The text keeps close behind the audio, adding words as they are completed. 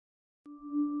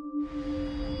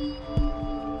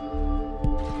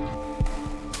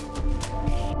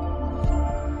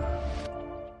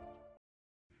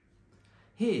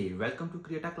Hey, welcome to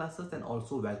Creata Classes and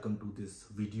also welcome to this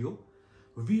video.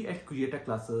 We at Creata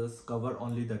Classes cover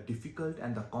only the difficult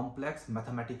and the complex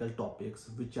mathematical topics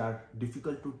which are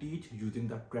difficult to teach using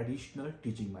the traditional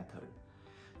teaching method.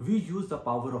 We use the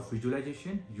power of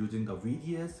visualization using the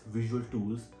various visual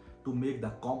tools to make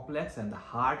the complex and the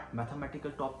hard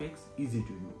mathematical topics easy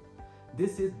to you.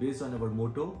 This is based on our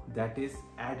motto, that is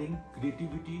adding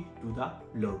creativity to the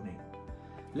learning.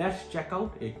 Let's check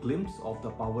out a glimpse of the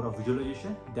power of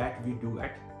visualization that we do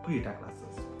at Creata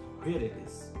Classes. Here it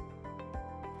is.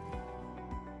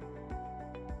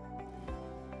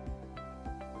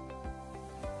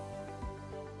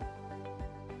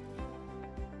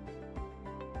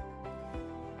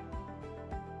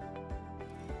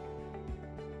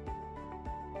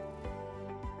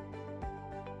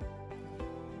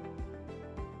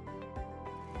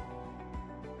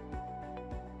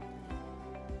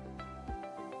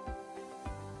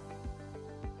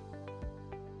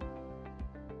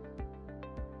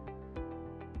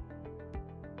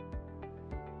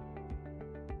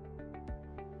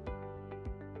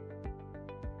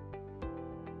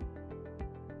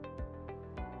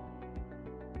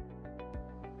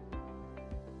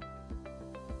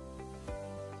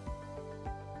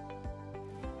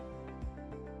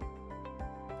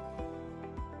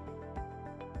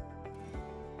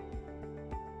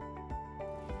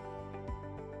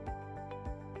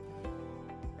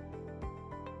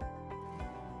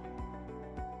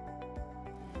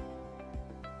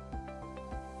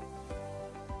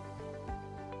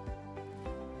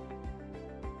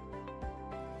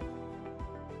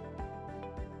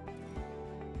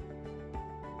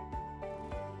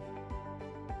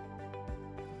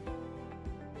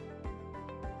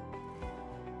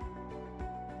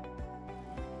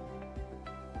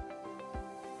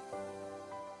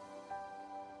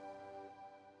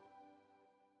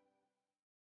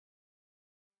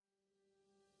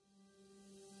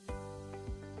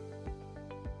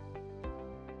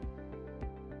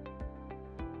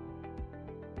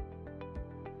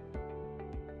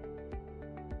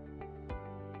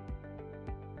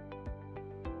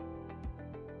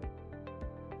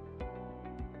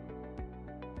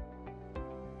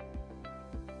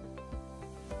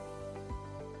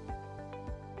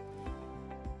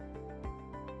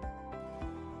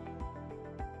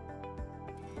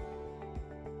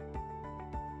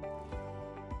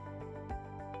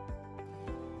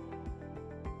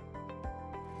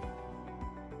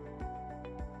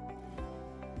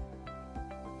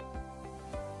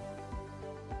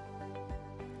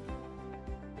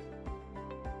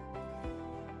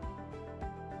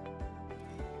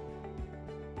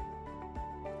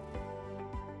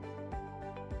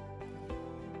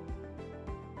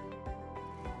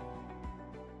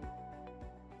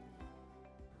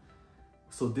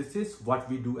 So this is what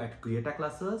we do at Creata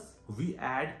Classes. We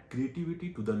add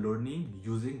creativity to the learning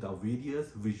using the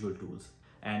various visual tools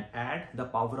and add the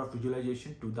power of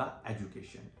visualization to the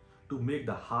education to make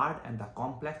the hard and the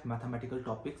complex mathematical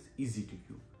topics easy to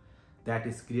you. That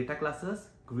is Creata Classes.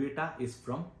 Creata is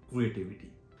from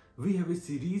creativity. We have a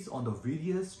series on the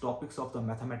various topics of the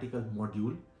mathematical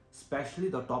module, especially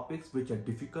the topics which are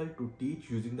difficult to teach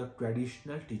using the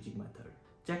traditional teaching method.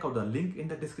 Check out the link in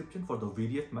the description for the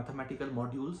various mathematical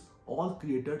modules, all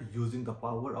created using the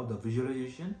power of the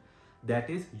visualization, that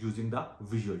is using the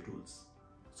visual tools.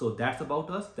 So that's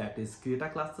about us, that is Creata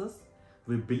Classes.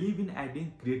 We believe in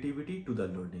adding creativity to the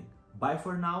learning. Bye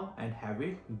for now and have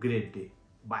a great day.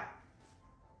 Bye.